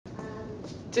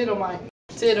Didomi.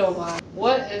 Didomi.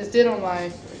 What is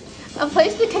Didomi? A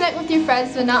place to connect with your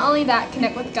friends, but not only that,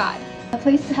 connect with God. A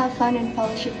place to have fun and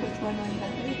fellowship with one another.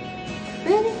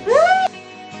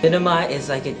 Didomi is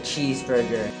like a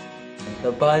cheeseburger.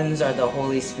 The buns are the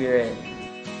Holy Spirit.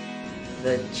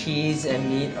 The cheese and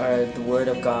meat are the Word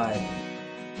of God.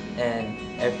 And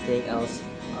everything else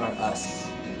are us.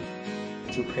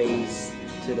 To praise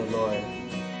to the Lord.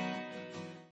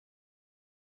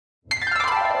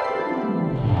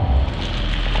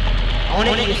 I want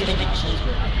to eat a stinking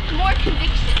cheeseburger. More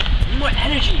conviction. More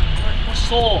energy. More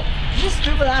soul. This is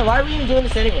stupid. Why are we even doing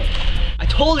this anyway? I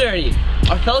told you already.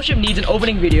 Our fellowship needs an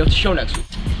opening video to show next week.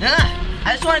 Nah,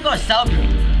 I just want to go to cell group.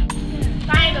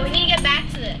 Fine, but we need to get back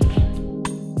to this.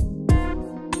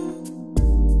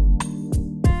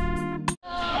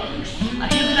 I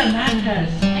hated that math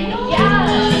test.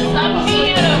 Yes, I'm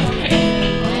cute.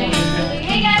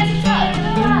 Hey guys, what's up?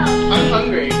 I'm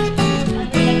hungry.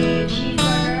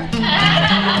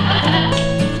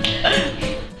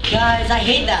 Guys, I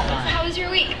hate that line. How was your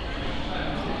week?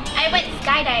 I went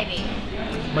skydiving.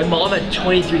 My mom had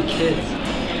 23 kids.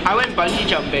 I went bungee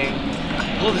jumping.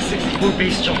 Pulled a 64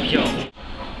 base jump, yo.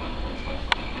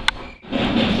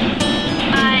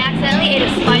 I accidentally ate a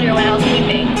spider when I was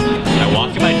sleeping. I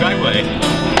walked in my driveway.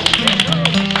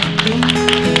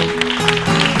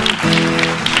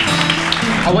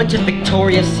 I went to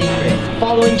Victoria's Secret.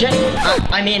 Following Jen.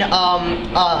 I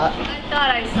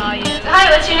thought I saw you. Hi,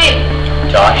 what's your name?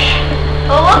 Josh.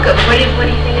 Oh, welcome. What do you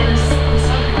think of this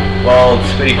song? Well,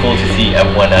 it's pretty cool to see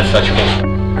everyone as such close.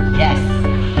 Yes.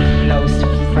 Close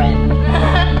friend.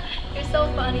 You're so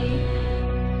funny.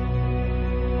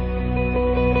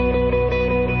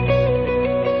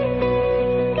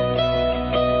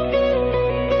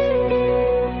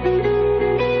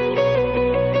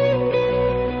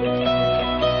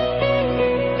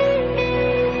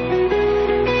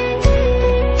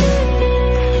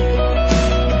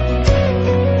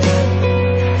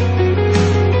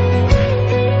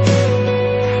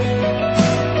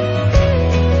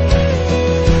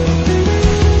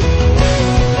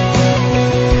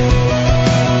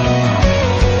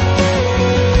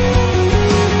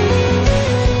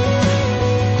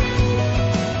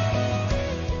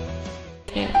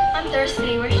 I'm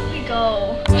thirsty. Where should we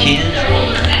go? Jesus.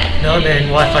 No man,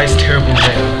 Wi-Fi's terrible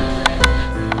there.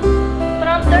 But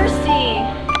I'm thirsty.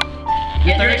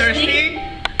 You're thirsty?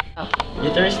 You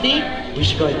thirsty? We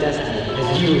should go to Destiny,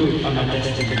 because you are my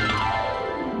destiny.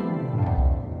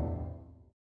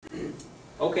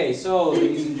 Okay, so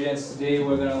ladies and gents, today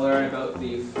we're going to learn about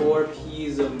the 4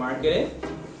 P's of marketing.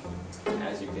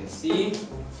 As you can see,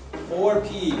 4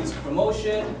 P's: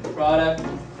 promotion, product,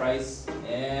 price,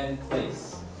 and place.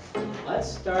 Let's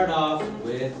start off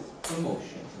with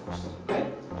promotion first, okay?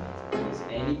 Does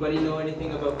anybody know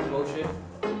anything about promotion?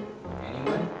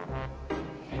 Anyone?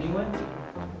 Anyone?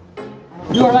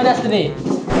 You are my destiny.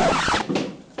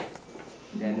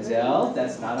 Denzel,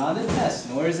 that's not on the test,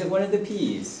 nor is it one of the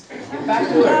P's. Get back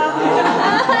to work.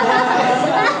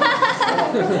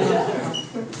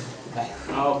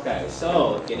 Okay,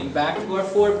 so getting back to our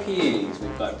 4 P's,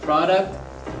 we've got product,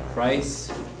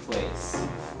 price, place.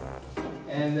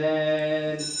 And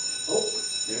then, oh,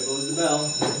 there goes the bell.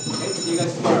 Okay, see you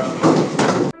guys tomorrow.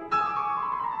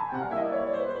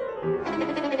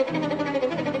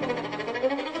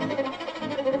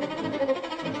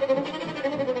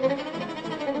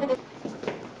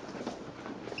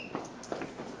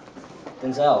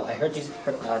 Denzel, I heard you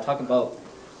talk about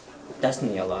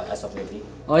Destiny a lot as of lately.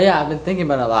 Oh yeah, I've been thinking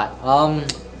about it a lot.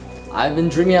 I've been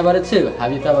dreaming about it too.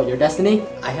 Have you thought about your destiny?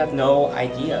 I have no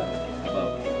idea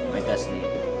about my destiny.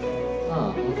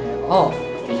 Oh, okay. Oh,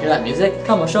 do you hear that music?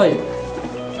 Come, I'll show you.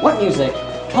 What music?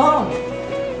 Come!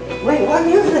 Wait, what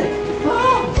music?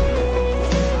 Come!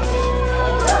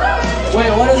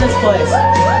 Wait, what is this place?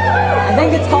 I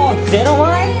think it's called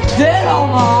Didomi?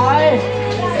 Didomi!